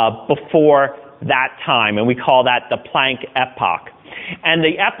before that time, and we call that the Planck epoch. And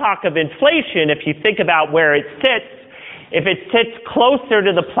the epoch of inflation, if you think about where it sits, if it sits closer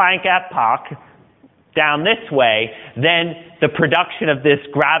to the Planck epoch, down this way, then the production of this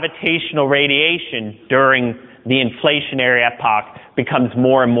gravitational radiation during the inflationary epoch becomes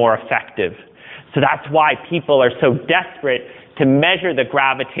more and more effective. So that's why people are so desperate to measure the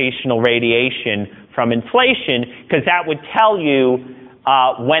gravitational radiation from inflation, because that would tell you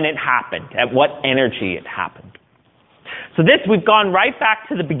when it happened, at what energy it happened. So we've gone right back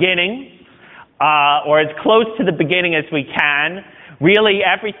to the beginning, or as close to the beginning as we can. Really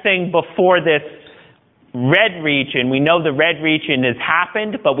everything before this red region, we know the red region has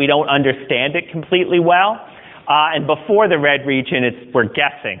happened, but we don't understand it completely well. And before the red region, we're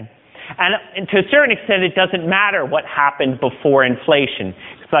guessing. And to a certain extent, it doesn't matter what happened before inflation.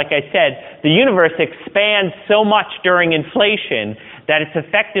 Because like I said, the universe expands so much during inflation that it's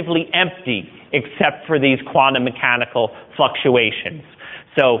effectively empty except for these quantum mechanical fluctuations.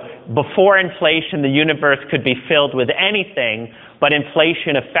 So before inflation, the universe could be filled with anything, but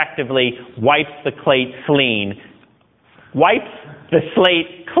inflation effectively wipes the slate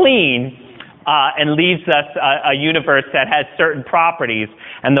clean, and leaves us a universe that has certain properties,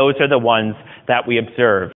 and those are the ones that we observe.